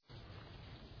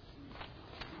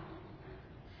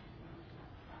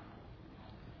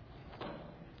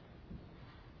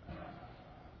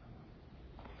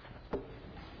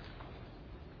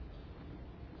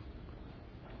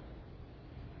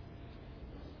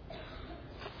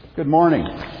Good morning.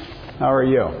 How are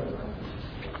you?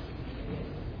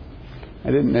 I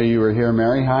didn't know you were here,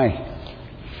 Mary. Hi.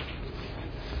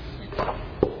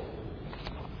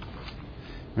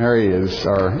 Mary is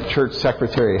our church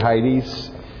secretary,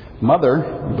 Heidi's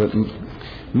mother, but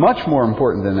much more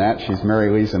important than that, she's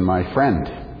Mary Lee's and my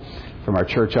friend from our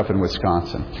church up in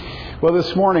Wisconsin. Well,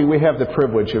 this morning we have the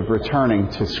privilege of returning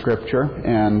to Scripture,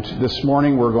 and this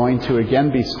morning we're going to again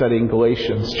be studying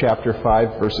Galatians chapter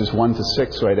 5, verses 1 to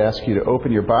 6, so I'd ask you to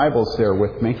open your Bibles there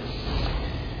with me.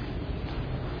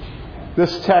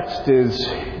 This text is,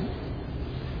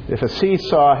 if a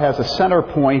seesaw has a center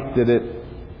point that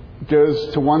it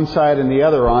goes to one side and the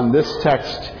other on, this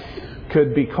text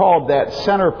could be called that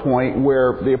center point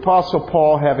where the Apostle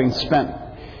Paul, having spent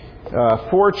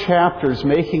 4 chapters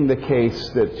making the case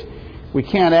that we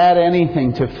can't add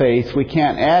anything to faith, we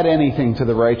can't add anything to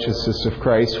the righteousness of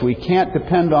Christ, we can't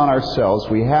depend on ourselves,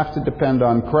 we have to depend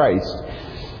on Christ.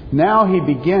 Now he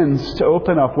begins to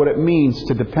open up what it means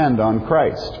to depend on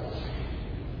Christ.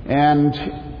 And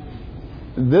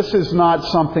this is not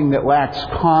something that lacks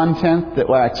content, that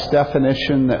lacks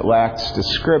definition, that lacks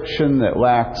description, that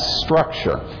lacks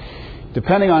structure.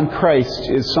 Depending on Christ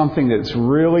is something that's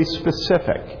really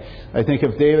specific. I think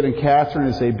of David and Catherine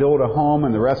as they build a home,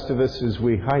 and the rest of us as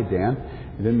we... Hi, Dan.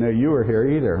 I didn't know you were here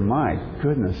either. My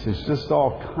goodness, there's just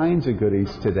all kinds of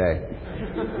goodies today.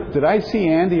 Did I see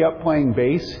Andy up playing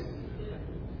bass?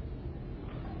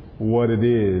 What it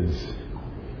is.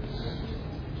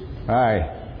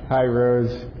 Hi. Hi,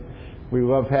 Rose. We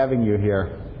love having you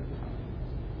here.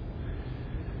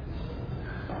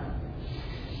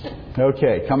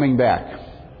 Okay, coming back.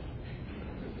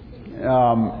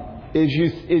 As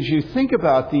you think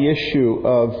about the issue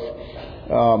of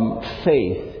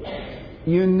faith,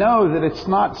 you know that it's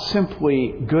not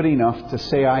simply good enough to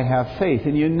say, I have faith.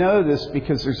 And you know this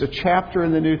because there's a chapter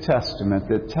in the New Testament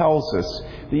that tells us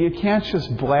that you can't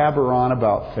just blabber on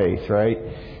about faith, right?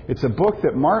 It's a book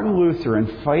that Martin Luther, in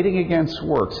fighting against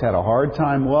works, had a hard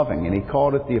time loving, and he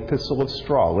called it the Epistle of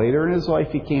Straw. Later in his life,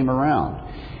 he came around.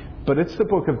 But it's the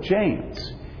book of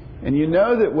James. And you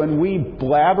know that when we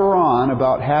blabber on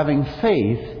about having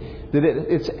faith, that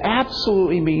it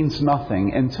absolutely means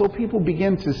nothing until people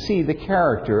begin to see the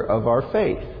character of our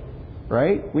faith.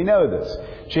 Right? We know this.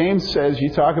 James says,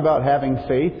 you talk about having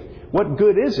faith, what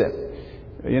good is it?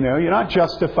 You know, you're not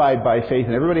justified by faith.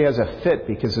 And everybody has a fit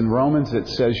because in Romans it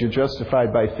says you're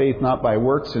justified by faith, not by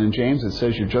works. And in James it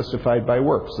says you're justified by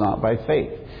works, not by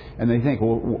faith. And they think,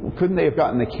 well, couldn't they have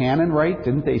gotten the canon right?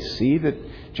 Didn't they see that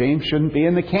James shouldn't be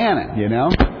in the canon, you know?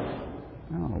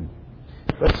 Oh,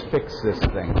 let's fix this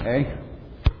thing, eh?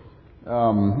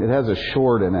 It has a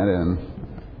short in it, and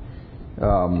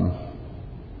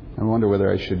I wonder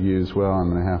whether I should use, well, I'm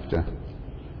going to have to...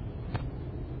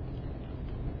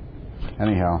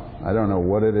 Anyhow, I don't know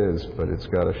what it is, but it's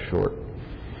got a short.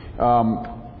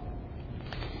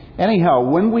 Anyhow,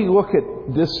 when we look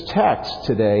at this text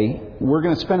today, we're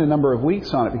going to spend a number of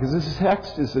weeks on it because this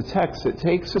text is the text that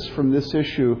takes us from this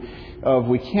issue of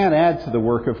we can't add to the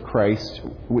work of Christ.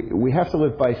 We have to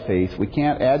live by faith. We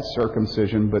can't add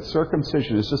circumcision, but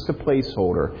circumcision is just a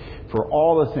placeholder for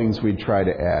all the things we'd try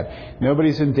to add.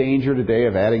 Nobody's in danger today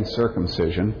of adding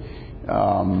circumcision,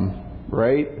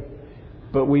 right?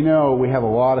 But we know we have a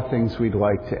lot of things we'd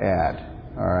like to add,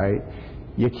 all right?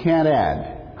 You can't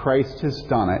add. Christ has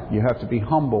done it. You have to be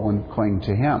humble and cling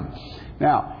to Him.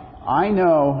 Now, I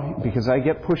know, because I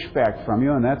get pushback from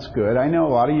you, and that's good, I know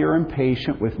a lot of you are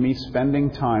impatient with me spending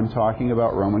time talking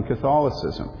about Roman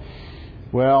Catholicism.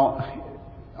 Well,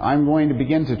 I'm going to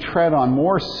begin to tread on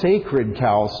more sacred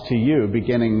cows to you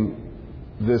beginning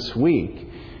this week.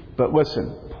 But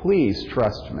listen, please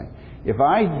trust me. If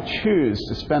I choose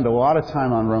to spend a lot of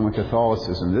time on Roman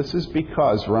Catholicism, this is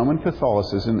because Roman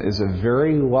Catholicism is a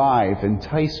very live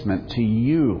enticement to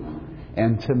you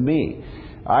and to me.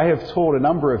 I have told a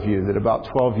number of you that about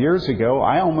 12 years ago,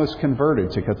 I almost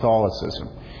converted to Catholicism.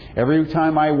 Every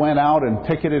time I went out and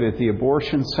picketed at the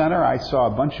abortion center, I saw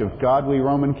a bunch of godly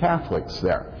Roman Catholics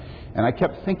there. And I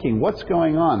kept thinking, what's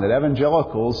going on? That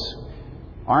evangelicals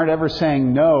aren't ever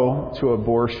saying no to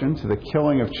abortion, to the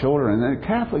killing of children. And the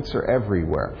Catholics are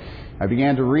everywhere. I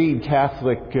began to read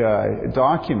Catholic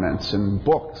documents and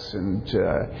books and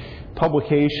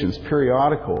publications,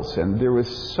 periodicals, and there was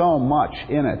so much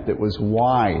in it that was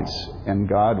wise and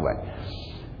godly.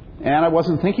 And I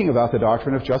wasn't thinking about the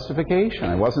doctrine of justification.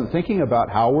 I wasn't thinking about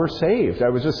how we're saved. I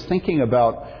was just thinking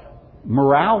about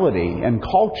morality and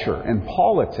culture and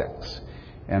politics.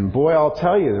 And boy, I'll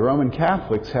tell you, the Roman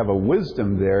Catholics have a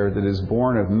wisdom there that is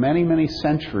born of many, many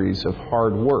centuries of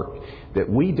hard work that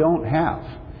we don't have.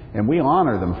 And we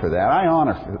honor them for that. I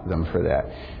honor them for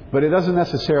that. But it doesn't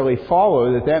necessarily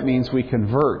follow that that means we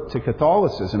convert to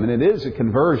Catholicism. And it is a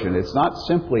conversion. It's not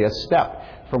simply a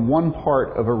step from one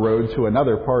part of a road to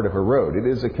another part of a road. It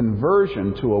is a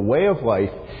conversion to a way of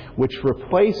life which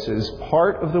replaces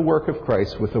part of the work of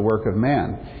Christ with the work of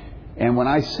man. And when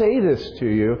I say this to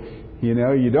you,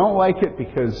 you don't like it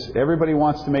because everybody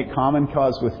wants to make common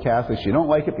cause with Catholics. You don't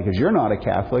like it because you're not a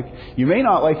Catholic. You may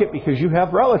not like it because you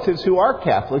have relatives who are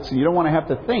Catholics and you don't want to have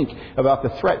to think about the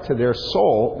threat to their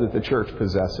soul that the Church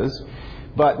possesses.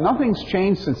 But nothing's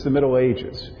changed since the Middle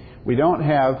Ages. We don't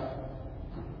have...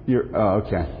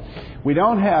 We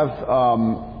don't have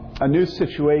a new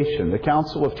situation. The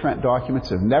Council of Trent documents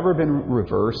have never been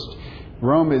reversed.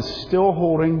 Rome is still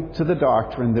holding to the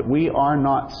doctrine that we are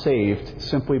not saved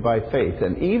simply by faith.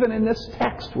 And even in this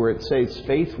text where it says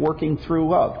faith working through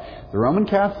love, the Roman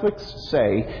Catholics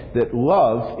say that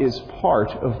love is part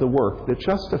of the work that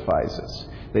justifies us.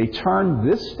 They turn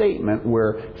this statement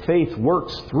where faith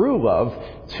works through love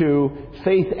to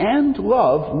faith and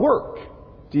love work.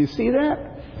 Do you see that?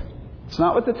 It's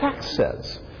not what the text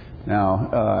says.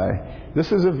 Now,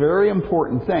 this is a very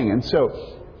important thing. And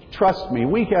so, trust me,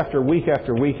 week after week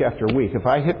after week after week, if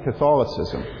I hit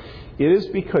Catholicism, it is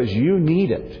because you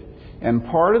need it. And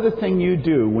part of the thing you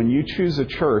do when you choose a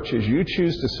church is you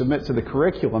choose to submit to the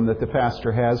curriculum that the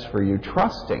pastor has for you,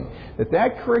 trusting that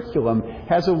that curriculum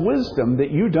has a wisdom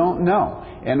that you don't know.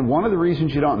 And one of the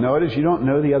reasons you don't know it is you don't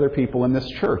know the other people in this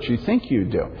church. You think you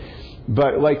do.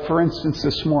 But like, for instance,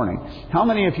 this morning, how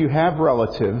many of you have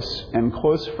relatives and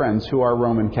close friends who are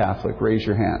Roman Catholic? Raise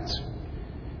your hands.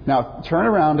 Now, turn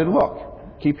around and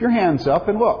look. Keep your hands up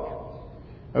and look.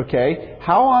 Okay?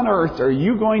 How on earth are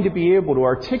you going to be able to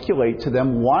articulate to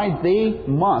them why they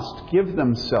must give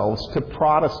themselves to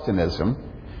Protestantism,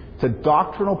 to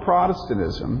doctrinal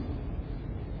Protestantism,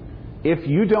 if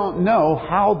you don't know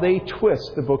how they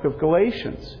twist the book of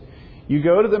Galatians? You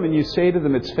go to them and you say to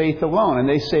them, it's faith alone. And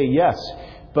they say, yes,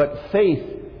 but faith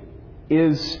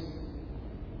is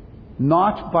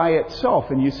not by itself.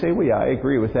 And you say, well, yeah, I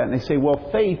agree with that. And they say, well,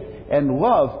 faith and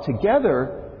love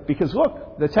together, because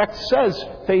look, the text says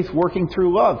faith working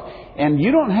through love. And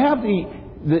you don't have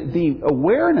the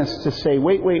awareness to say,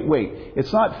 wait.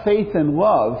 It's not faith and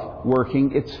love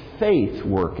working, it's faith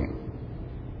working.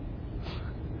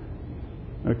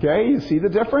 Okay, you see the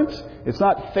difference? It's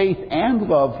not faith and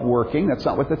love working. That's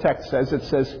not what the text says. It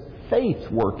says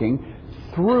faith working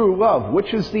through love.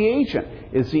 Which is the agent?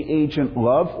 Is the agent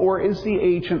love or is the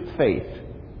agent faith?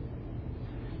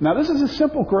 Now, this is a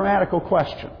simple grammatical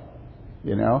question.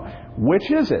 Which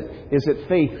is it? Is it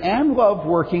faith and love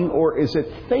working or is it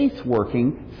faith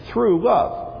working through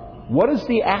love? What is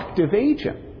the active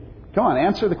agent? Come on,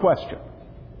 answer the question.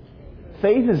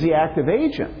 Faith is the active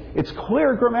agent. It's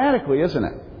clear grammatically, isn't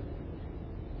it?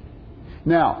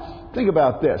 Now, think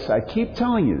about this. I keep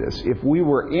telling you this. If we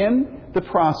were in the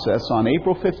process on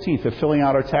April 15th of filling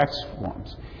out our tax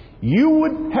forms, you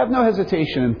would have no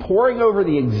hesitation in poring over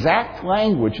the exact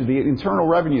language of the Internal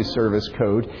Revenue Service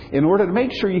code in order to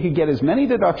make sure you could get as many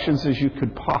deductions as you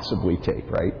could possibly take,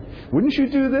 right? Wouldn't you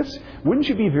do this? Wouldn't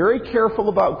you be very careful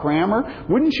about grammar?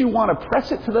 Wouldn't you want to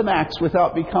press it to the max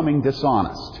without becoming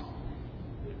dishonest?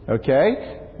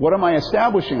 Okay? What am I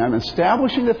establishing? I'm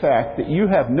establishing the fact that you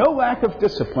have no lack of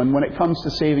discipline when it comes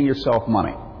to saving yourself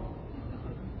money.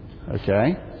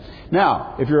 Okay?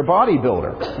 Now, if you're a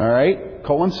bodybuilder, all right,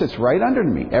 Colin sits right under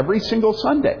me every single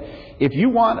Sunday. If you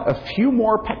want a few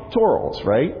more pectorals,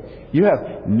 right, you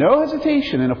have no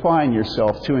hesitation in applying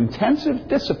yourself to intensive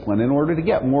discipline in order to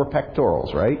get more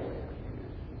pectorals, right?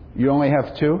 You only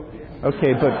have 2?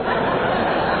 Okay, but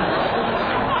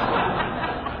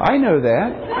I know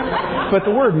that. But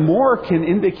the word more can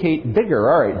indicate bigger.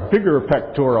 All right, bigger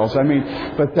pectorals. I mean,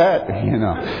 but that,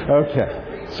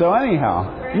 Okay. So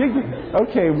anyhow,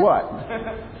 okay, what?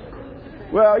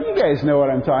 Well, you guys know what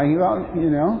I'm talking about,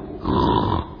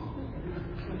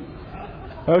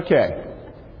 Okay.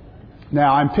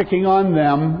 Now, I'm picking on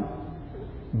them,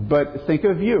 but think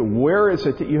of you. Where is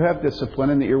it that you have discipline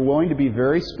and that you're willing to be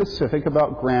very specific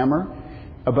about grammar,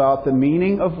 about the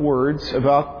meaning of words,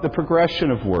 about the progression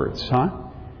of words, huh?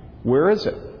 Where is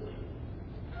it?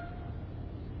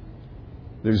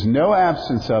 There's no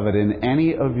absence of it in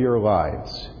any of your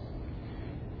lives.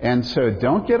 And so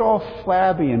don't get all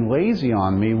flabby and lazy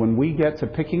on me when we get to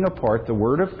picking apart the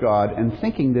Word of God and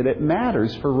thinking that it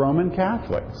matters for Roman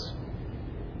Catholics.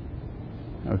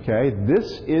 Okay?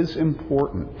 This is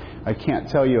important. I can't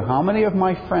tell you how many of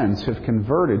my friends have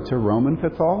converted to Roman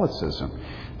Catholicism.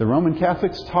 The Roman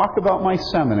Catholics talk about my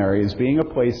seminary as being a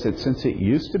place that, since it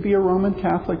used to be a Roman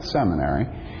Catholic seminary,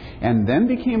 and then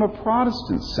became a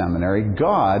Protestant seminary,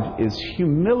 God is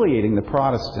humiliating the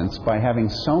Protestants by having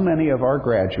so many of our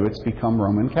graduates become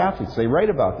Roman Catholics. They write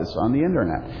about this on the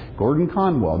internet. Gordon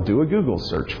Conwell, do a Google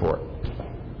search for it.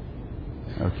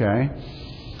 Okay?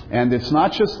 And it's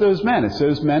not just those men. It's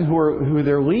those men who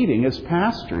they're leading as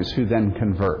pastors who then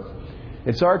convert.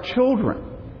 It's our children.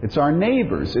 It's our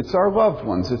neighbors. It's our loved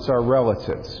ones. It's our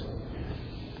relatives.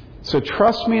 So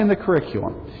trust me in the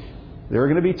curriculum. There are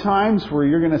going to be times where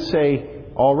you're going to say,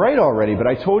 all right already, but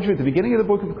I told you at the beginning of the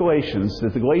book of Galatians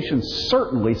that the Galatians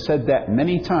certainly said that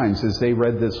many times as they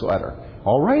read this letter.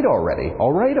 All right already,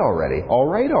 all right already, all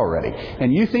right already.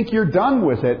 And you think you're done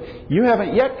with it. You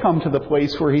haven't yet come to the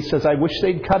place where he says, I wish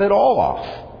they'd cut it all off.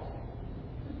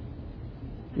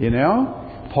 You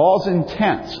know? Paul's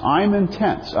intense. I'm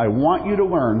intense. I want you to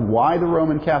learn why the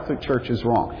Roman Catholic Church is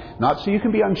wrong. Not so you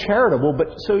can be uncharitable,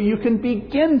 but so you can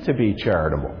begin to be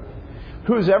charitable.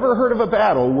 Who's ever heard of a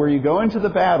battle where you go into the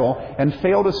battle and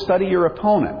fail to study your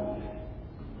opponent?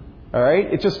 All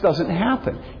right? It just doesn't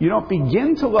happen. You don't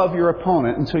begin to love your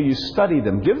opponent until you study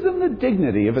them. Give them the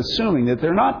dignity of assuming that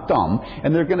they're not dumb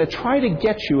and they're going to try to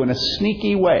get you in a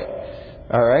sneaky way.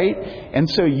 All right? And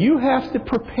so you have to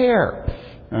prepare.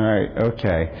 All right,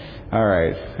 okay. All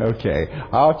right, okay.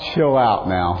 I'll chill out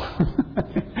now.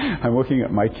 I'm looking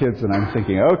at my kids and I'm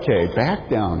thinking, okay, back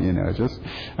down, just...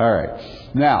 All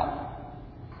right. Now,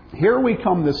 here we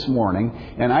come this morning,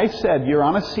 and I said you're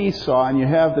on a seesaw and you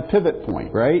have the pivot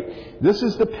point, right? This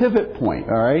is the pivot point,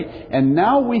 all right? And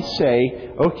now we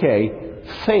say, okay,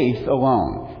 faith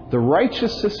alone, the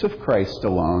righteousness of Christ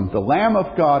alone, the Lamb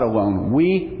of God alone,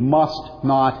 we must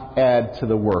not add to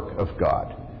the work of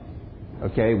God.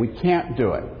 Okay? We can't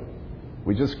do it.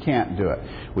 We just can't do it.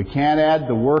 We can't add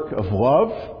the work of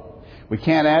love. We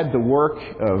can't add the work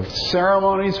of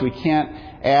ceremonies. We can't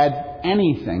add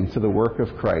anything to the work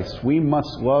of Christ. We must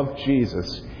love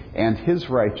Jesus and His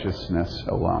righteousness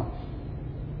alone.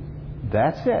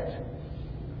 That's it.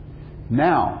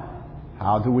 Now,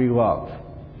 how do we love?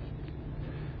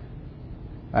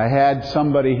 I had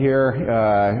somebody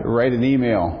here write an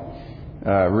email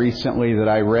recently that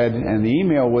I read, and the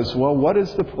email was, well, what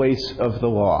is the place of the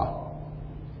law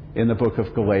in the book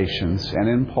of Galatians and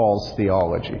in Paul's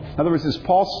theology? In other words, as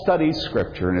Paul studies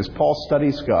Scripture and as Paul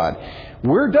studies God,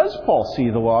 where does Paul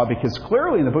see the law? Because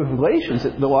clearly in the book of Galatians,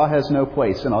 the law has no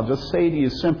place. And I'll just say to you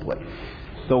simply,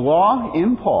 the law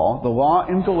in Paul, the law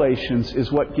in Galatians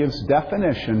is what gives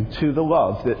definition to the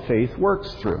love that faith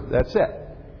works through. That's it.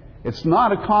 It's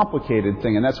not a complicated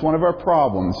thing, and that's one of our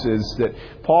problems, is that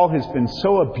Paul has been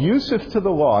so abusive to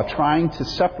the law, trying to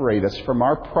separate us from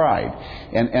our pride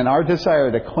and our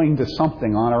desire to cling to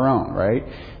something on our own, right?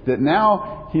 That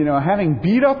now, having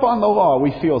beat up on the law, we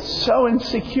feel so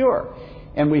insecure,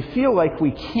 and we feel like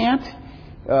we can't,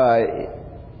 that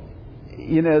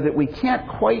we can't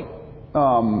quite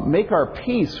make our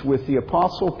peace with the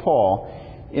Apostle Paul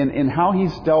in how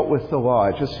he's dealt with the law.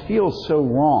 It just feels so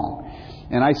wrong.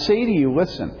 And I say to you,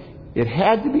 listen, it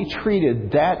had to be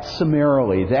treated that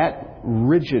summarily, that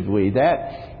rigidly,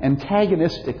 that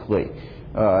antagonistically,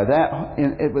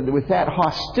 with that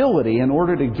hostility in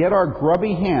order to get our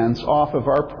grubby hands off of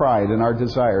our pride and our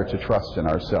desire to trust in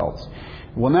ourselves.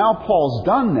 Well, now Paul's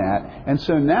done that, and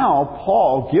so now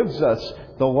Paul gives us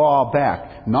the law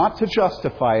back, not to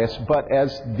justify us, but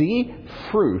as the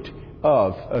fruit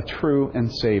of a true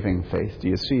and saving faith. Do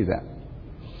you see that?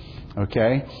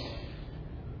 Okay?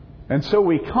 And so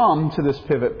we come to this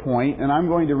pivot point, and I'm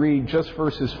going to read just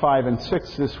verses 5 and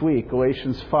 6 this week.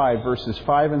 Galatians 5, verses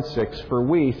 5 and 6. For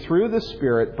we, through the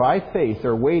Spirit, by faith,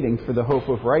 are waiting for the hope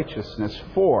of righteousness.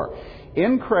 For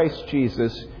in Christ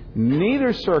Jesus,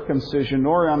 neither circumcision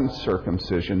nor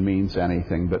uncircumcision means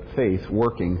anything, but faith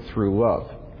working through love.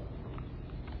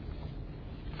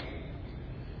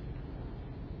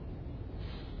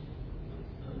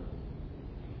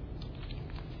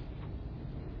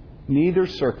 Neither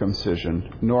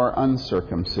circumcision nor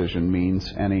uncircumcision means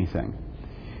anything.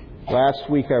 Last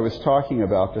week I was talking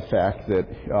about the fact that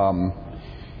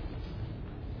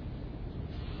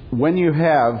when you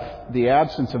have the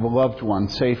absence of a loved one,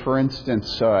 say for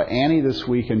instance Annie this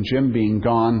week and Jim being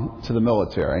gone to the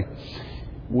military,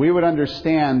 we would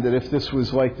understand that if this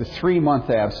was like the 3-month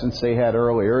absence they had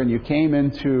earlier, and you came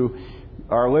into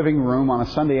our living room on a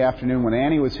Sunday afternoon when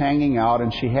Annie was hanging out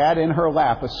and she had in her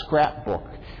lap a scrapbook,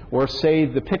 or say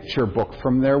the picture book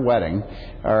from their wedding,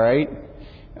 all right?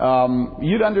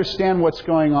 You'd understand what's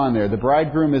going on there. The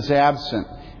bridegroom is absent,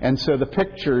 and so the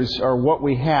pictures are what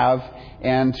we have,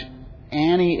 and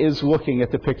Annie is looking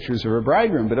at the pictures of her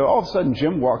bridegroom. But all of a sudden,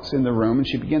 Jim walks in the room, and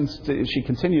she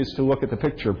continues to look at the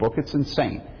picture book. It's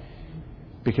insane,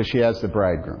 because she has the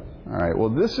bridegroom. All right, well,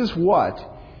 this is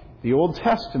what the Old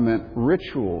Testament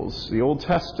rituals, the Old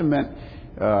Testament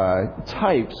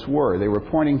types were. They were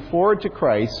pointing forward to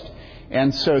Christ,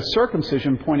 and so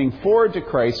circumcision pointing forward to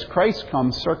Christ. Christ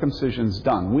comes, circumcision's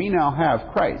done. We now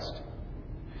have Christ.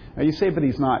 Now you say, but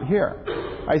he's not here.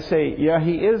 I say, yeah,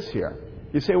 he is here.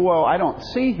 You say, well, I don't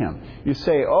see him. You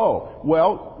say, oh,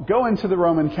 well, go into the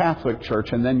Roman Catholic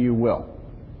Church and then you will.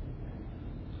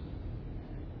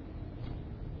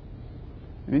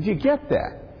 Did you get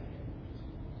that?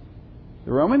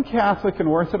 The Roman Catholic and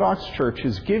Orthodox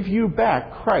churches give you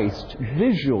back Christ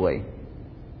visually.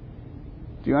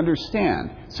 Do you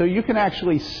understand? So you can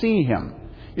actually see him.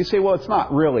 You say, well, it's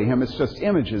not really him, it's just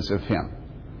images of him.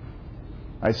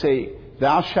 I say,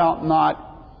 thou shalt not.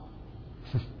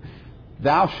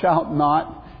 Thou shalt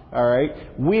not. All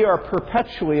right? We are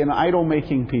perpetually an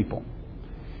idol-making people.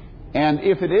 And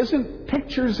if it isn't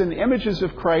pictures and images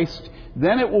of Christ,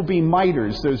 then it will be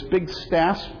miters, those big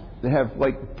staffs that have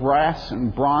like brass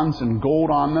and bronze and gold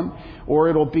on them. Or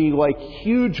it'll be like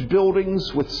huge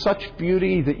buildings with such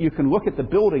beauty that you can look at the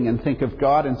building and think of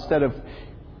God instead of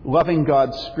loving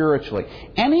God spiritually.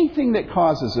 Anything that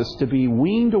causes us to be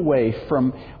weaned away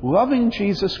from loving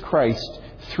Jesus Christ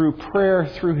through prayer,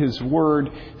 through His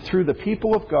Word, through the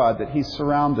people of God that He's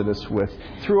surrounded us with,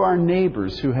 through our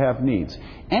neighbors who have needs.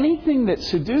 Anything that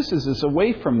seduces us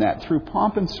away from that through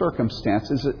pomp and circumstance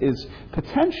is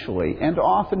potentially and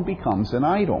often becomes an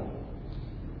idol.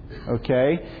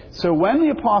 Okay? So when the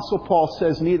Apostle Paul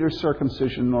says neither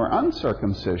circumcision nor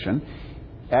uncircumcision,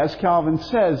 as Calvin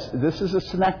says, this is a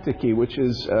synecdoche, which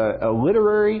is a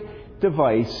literary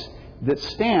device that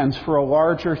stands for a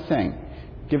larger thing.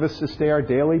 Give us this day our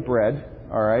daily bread,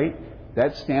 all right?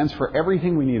 That stands for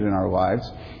everything we need in our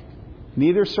lives.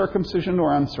 Neither circumcision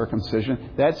nor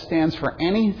uncircumcision. That stands for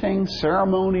anything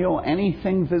ceremonial,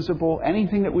 anything visible,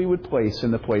 anything that we would place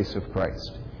in the place of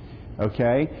Christ.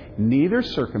 Okay? Neither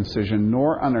circumcision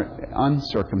nor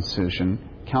uncircumcision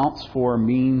counts for,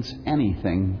 means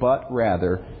anything, but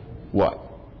rather what?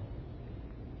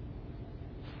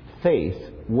 Faith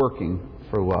working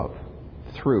for love,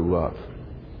 through love.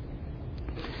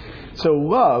 So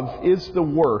love is the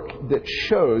work that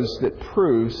shows, that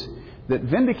proves, that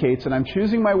vindicates, and I'm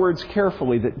choosing my words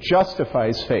carefully, that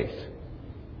justifies faith.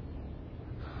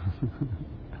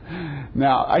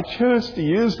 Now, I chose to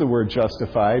use the word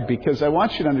justified because I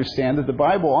want you to understand that the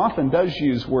Bible often does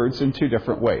use words in two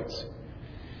different ways.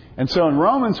 And so in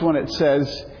Romans, when it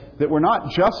says that we're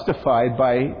not justified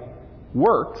by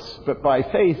works, but by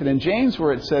faith, and in James,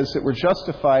 where it says that we're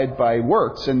justified by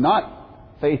works and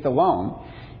not faith alone,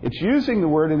 it's using the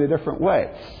word in a different way.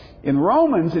 In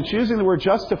Romans, it's using the word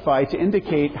justify to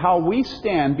indicate how we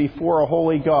stand before a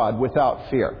holy God without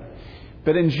fear.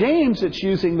 But in James, it's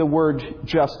using the word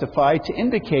justify to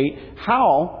indicate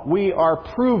how we are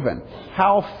proven,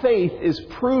 how faith is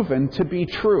proven to be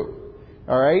true.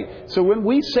 All right? So when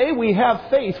we say we have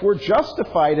faith, we're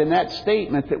justified in that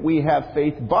statement that we have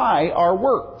faith by our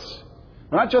works.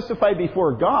 We're not justified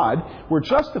before God. We're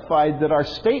justified that our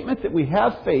statement that we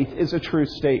have faith is a true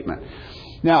statement.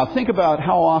 Now, think about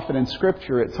how often in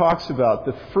Scripture it talks about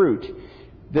the fruit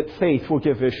that faith will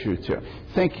give issue to.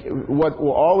 Think what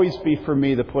will always be for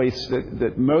me the place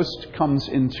that most comes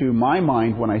into my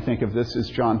mind when I think of this is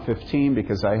John 15,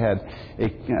 because I had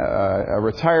a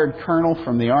retired colonel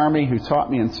from the Army who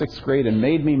taught me in 6th grade and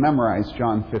made me memorize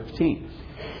John 15.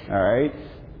 All right?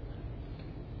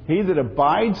 He that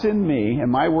abides in me, and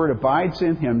my word abides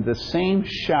in him, the same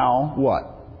shall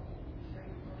what?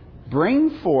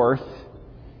 Bring forth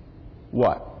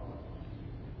what?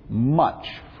 Much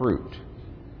fruit.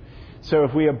 So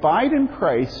if we abide in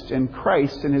Christ, and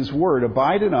Christ and His Word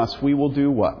abide in us, we will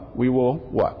do what? We will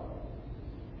what?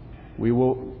 We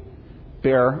will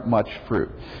bear much fruit.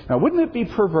 Now, wouldn't it be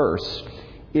perverse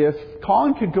if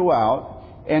Colin could go out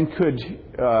and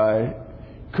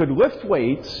could lift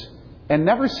weights and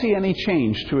never see any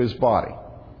change to his body?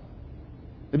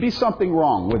 There'd be something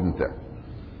wrong, wouldn't there?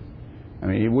 I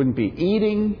mean, he wouldn't be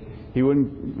eating. He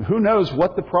wouldn't. Who knows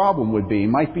what the problem would be? He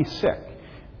might be sick.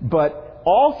 But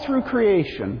all through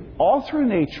creation, all through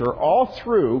nature, all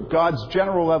through God's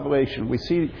general revelation, we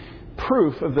see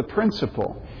proof of the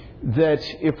principle that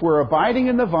if we're abiding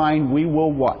in the vine, we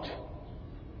will what?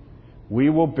 We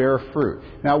will bear fruit.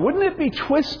 Now, wouldn't it be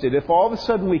twisted if all of a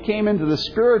sudden we came into the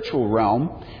spiritual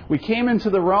realm, we came into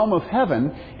the realm of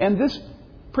heaven, and this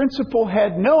principle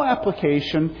had no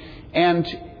application, and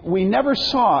we never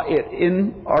saw it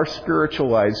in our spiritual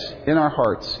lives, in our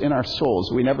hearts, in our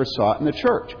souls. We never saw it in the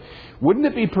church. Wouldn't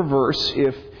it be perverse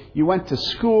if you went to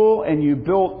school and you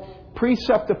built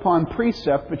precept upon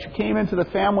precept, but you came into the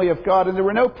family of God and there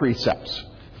were no precepts?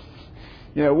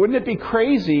 Wouldn't it be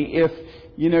crazy if,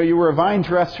 you were a vine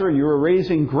dresser and you were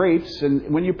raising grapes,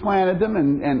 and when you planted them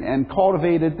and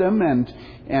cultivated them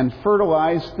and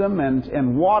fertilized them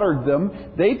and watered them,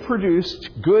 they produced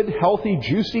good, healthy,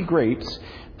 juicy grapes,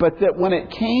 but that when it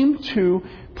came to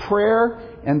prayer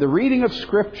and the reading of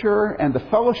Scripture and the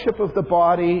fellowship of the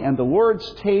body and the Lord's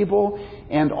table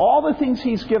and all the things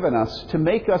He's given us to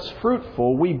make us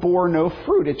fruitful, we bore no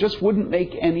fruit. It just wouldn't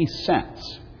make any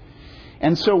sense.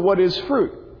 And so what is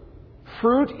fruit?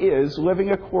 Fruit is living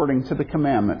according to the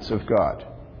commandments of God.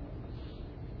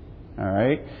 All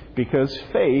right? Because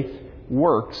faith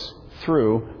works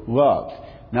through love.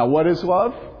 Now, what is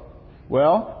love?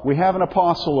 Well, we have an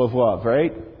apostle of love,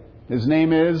 right? His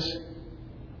name is...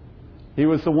 He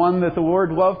was the one that the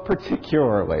Lord loved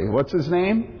particularly. What's his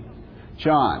name?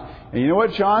 John. And you know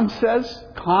what John says?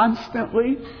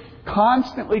 Constantly.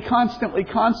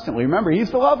 Remember, he's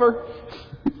the lover.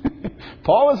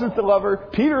 Paul isn't the lover.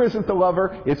 Peter isn't the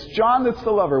lover. It's John that's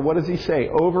the lover. What does he say?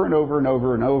 Over and over and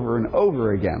over and over and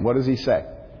over again. What does he say?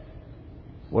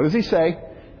 What does he say?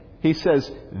 He says,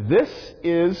 This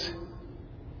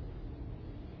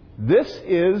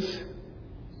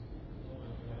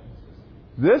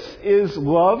is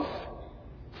love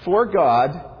for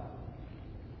God.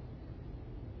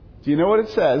 Do you know what it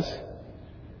says?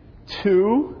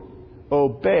 To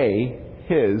obey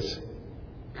His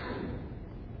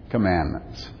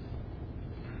commandments.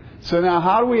 So now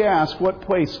how do we ask what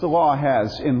place the law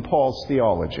has in Paul's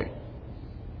theology?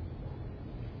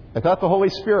 I thought the Holy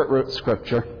Spirit wrote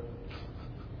Scripture.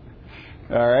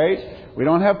 All right? We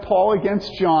don't have Paul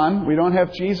against John. We don't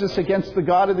have Jesus against the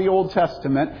God of the Old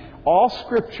Testament. All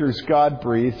Scripture's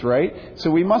God-breathed, right? So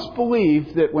we must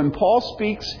believe that when Paul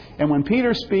speaks, and when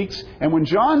Peter speaks, and when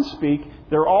John speak,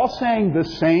 they're all saying the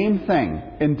same thing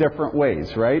in different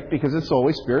ways, right? Because it's the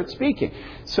Holy Spirit speaking.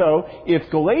 So if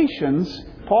Galatians,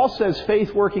 Paul says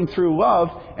faith working through love,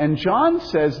 and John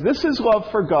says this is love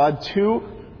for God to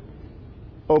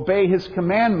obey His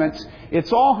commandments,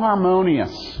 it's all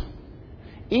harmonious.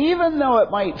 Even though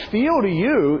it might feel to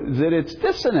you that it's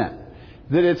dissonant,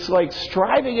 that it's like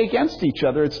striving against each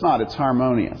other, it's not. It's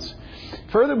harmonious.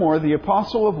 Furthermore, the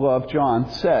apostle of love, John,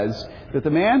 says that the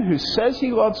man who says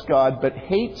he loves God but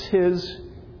hates his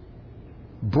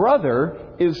brother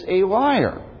is a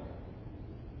liar.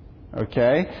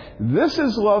 Okay? This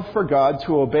is love for God,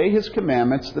 to obey His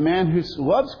commandments. The man who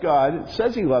loves God,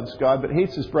 says he loves God but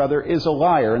hates his brother, is a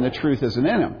liar, and the truth isn't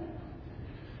in him.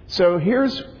 So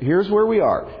here's where we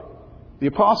are. The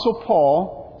apostle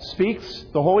Paul speaks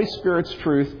the Holy Spirit's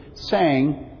truth,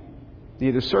 saying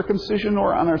neither circumcision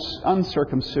nor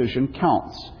uncircumcision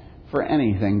counts for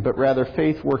anything, but rather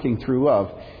faith working through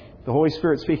love. The Holy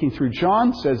Spirit speaking through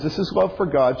John says this is love for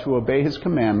God, to obey His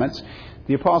commandments.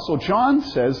 The Apostle John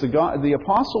says the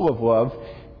apostle of love,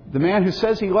 the man who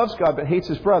says he loves God but hates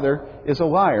his brother, is a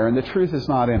liar, and the truth is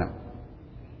not in him.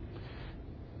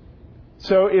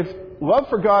 So if love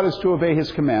for God is to obey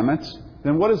His commandments,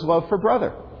 then what is love for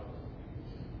brother?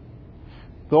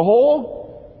 The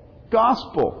whole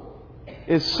gospel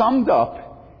is summed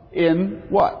up in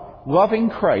what? Loving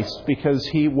Christ because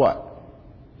He what?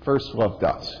 First loved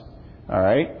us. All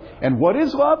right? And what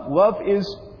is love? Love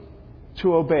is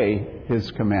to obey His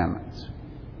commandments.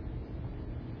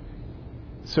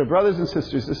 So, brothers and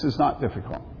sisters, this is not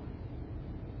difficult.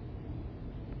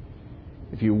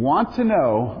 If you want to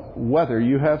know whether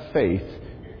you have faith,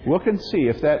 look and see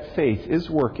if that faith is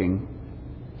working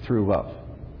through love.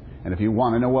 And if you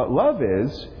want to know what love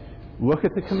is, look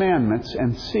at the commandments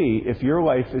and see if your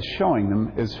life is showing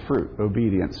them as fruit,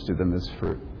 obedience to them as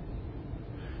fruit.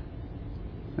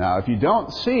 Now, if you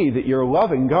don't see that you're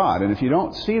loving God, and if you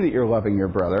don't see that you're loving your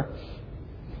brother,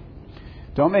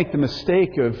 don't make the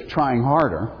mistake of trying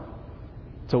harder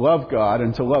to love God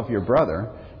and to love your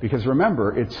brother, because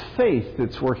remember, it's faith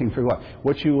that's working through love.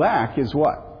 What you lack is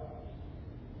what?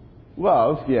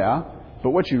 Love, yeah.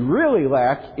 But what you really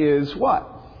lack is what?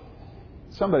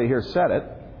 Somebody here said it.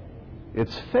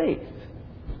 It's faith.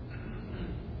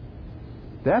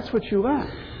 That's what you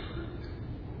lack.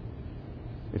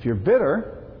 If you're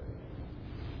bitter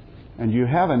and you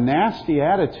have a nasty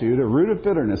attitude, a root of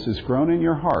bitterness has grown in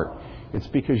your heart, it's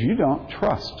because you don't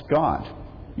trust God.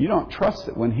 You don't trust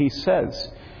that when He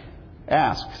says,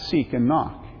 ask, seek, and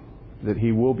knock, that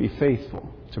He will be faithful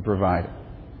to provide it.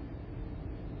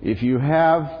 If you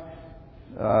have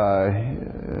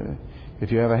a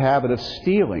habit of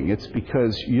stealing, it's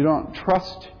because you don't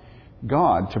trust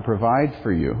God to provide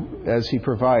for you as He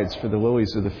provides for the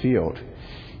lilies of the field.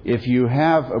 If you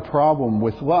have a problem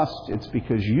with lust, it's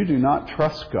because you do not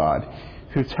trust God,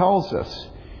 who tells us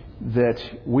that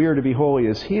we are to be holy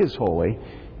as He is holy,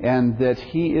 and that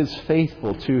He is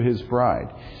faithful to His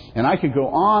bride. And I could go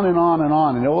on and on and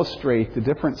on and illustrate the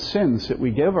different sins that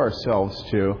we give ourselves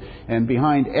to, and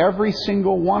behind every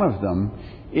single one of them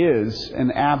is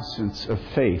an absence of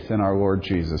faith in our Lord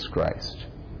Jesus Christ.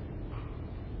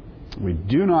 We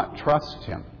do not trust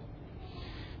Him.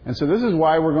 And so this is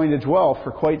why we're going to dwell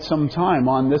for quite some time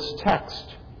on this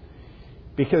text.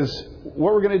 Because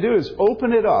what we're going to do is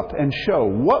open it up and show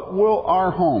what will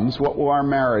our homes, what will our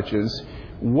marriages,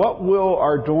 what will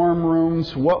our dorm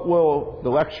rooms, what will the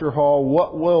lecture hall,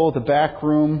 what will the back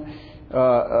room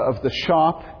of the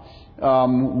shop,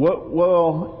 what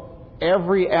will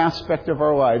every aspect of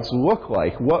our lives look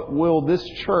like? What will this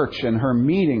church and her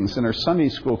meetings and her Sunday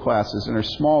school classes and her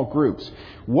small groups,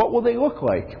 what will they look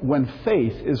like when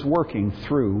faith is working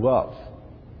through love?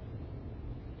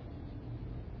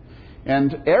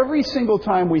 And every single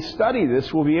time we study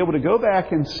this, we'll be able to go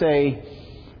back and say,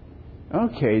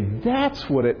 okay, that's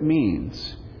what it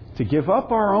means to give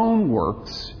up our own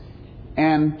works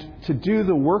and to do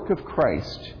the work of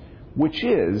Christ, which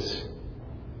is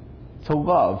to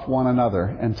love one another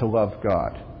and to love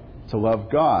God. To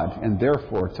love God and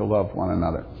therefore to love one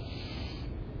another.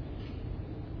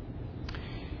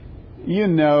 You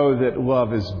know that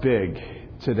love is big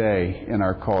today in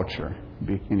our culture.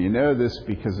 And you know this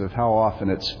because of how often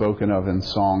it's spoken of in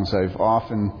songs. I've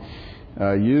often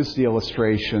used the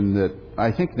illustration that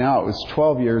I think now it was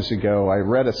 12 years ago, I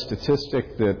read a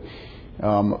statistic that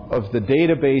of the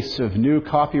database of new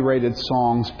copyrighted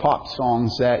songs, pop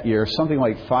songs that year, something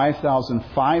like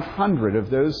 5,500 of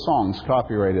those songs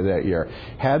copyrighted that year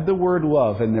had the word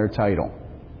love in their title.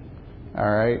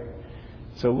 All right?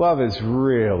 So love is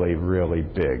really, really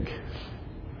big.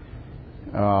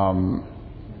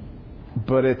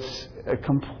 But it's a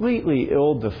completely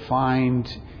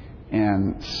ill-defined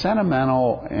and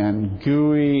sentimental and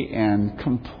gooey and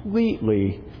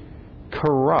completely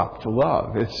corrupt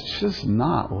love. It's just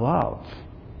not love.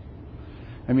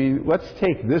 I mean, let's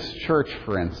take this church,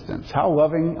 for instance. How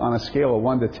loving on a scale of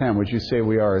 1 to 10 would you say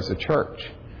we are as a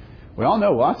church? We all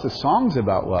know lots of songs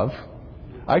about love.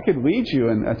 I could lead you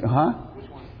in... Which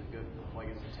one's the good? Like,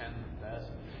 is 10 the best?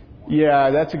 Yeah,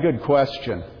 that's a good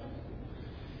question.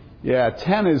 Yeah,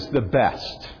 10 is the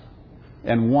best,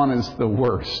 and 1 is the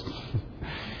worst.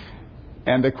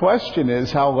 And the question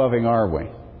is, how loving are we?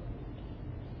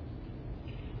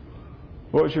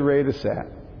 What would you rate us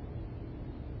at?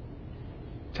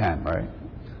 10, right?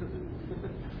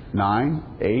 9,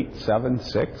 8, 7,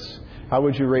 6? How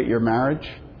would you rate your marriage?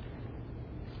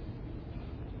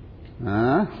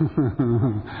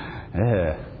 I'm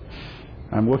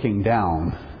looking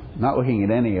down, not looking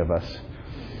at any of us.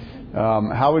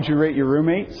 How would you rate your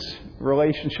roommates?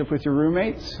 Relationship with your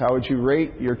roommates? How would you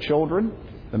rate your children?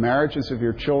 The marriages of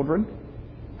your children?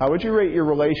 How would you rate your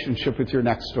relationship with your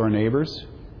next door neighbors?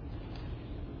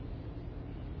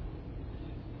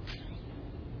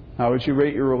 How would you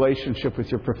rate your relationship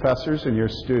with your professors and your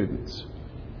students?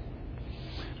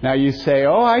 Now you say,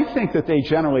 oh, I think that they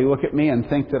generally look at me and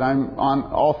think that I'm, on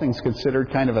all things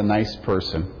considered, kind of a nice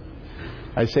person.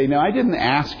 I say, no, I didn't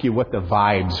ask you what the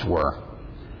vibes were.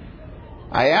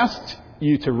 I asked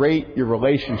you to rate your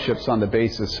relationships on the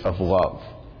basis of love.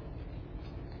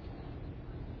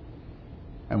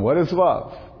 And what is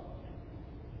love?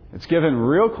 It's given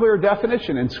real clear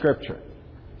definition in Scripture.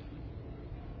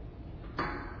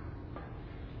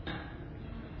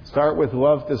 Start with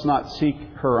love does not seek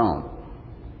her own.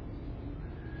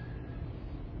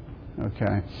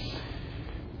 Okay.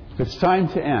 It's time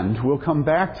to end. We'll come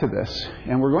back to this.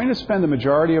 And we're going to spend the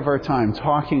majority of our time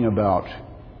talking about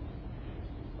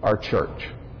our church.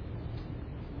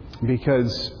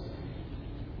 Because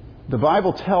the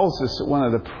Bible tells us that one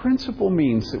of the principal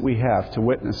means that we have to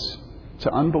witness to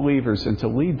unbelievers and to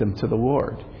lead them to the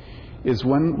Lord is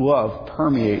when love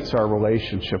permeates our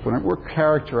relationship, when we're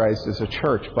characterized as a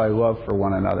church by love for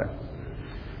one another.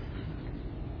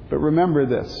 But remember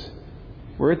this.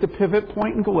 We're at the pivot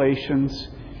point in Galatians.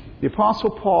 The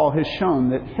Apostle Paul has shown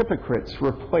that hypocrites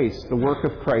replace the work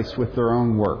of Christ with their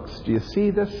own works. Do you see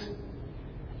this?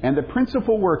 And the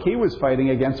principal work he was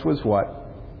fighting against was what?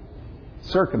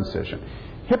 Circumcision.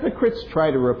 Hypocrites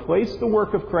try to replace the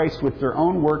work of Christ with their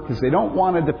own work because they don't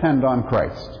want to depend on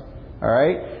Christ. All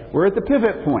right? We're at the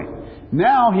pivot point.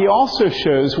 Now he also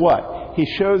shows what? He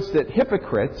shows that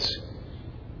hypocrites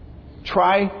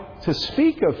try to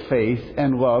speak of faith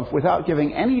and love without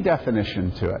giving any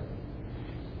definition to it.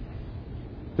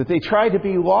 That they try to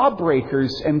be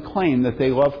lawbreakers and claim that they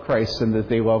love Christ and that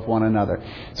they love one another.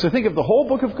 So think of the whole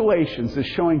book of Galatians as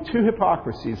showing two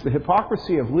hypocrisies. The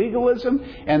hypocrisy of legalism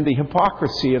and the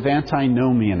hypocrisy of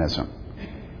antinomianism.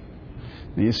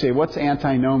 And you say, what's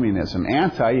antinomianism?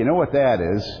 Anti, you know what that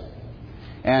is.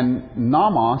 And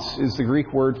nomos is the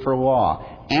Greek word for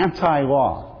law.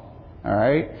 Anti-law. All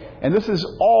right? And this is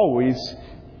always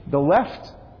the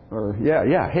left,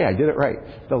 hey, I did it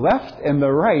right. The left and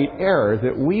the right error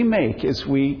that we make as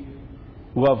we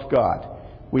love God.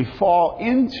 We fall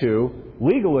into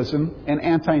legalism and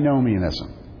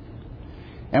antinomianism.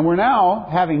 And we're now,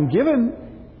 having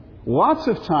given lots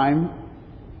of time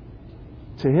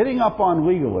to hitting up on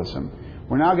legalism,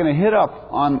 we're now going to hit up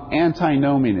on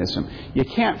antinomianism. You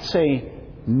can't say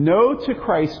no to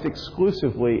Christ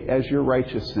exclusively as your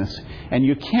righteousness, and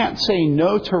you can't say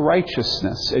no to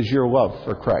righteousness as your love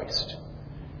for Christ.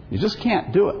 You just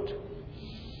can't do it.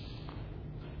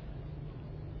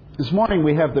 This morning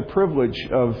we have the privilege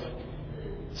of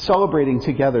celebrating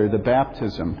together the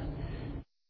baptism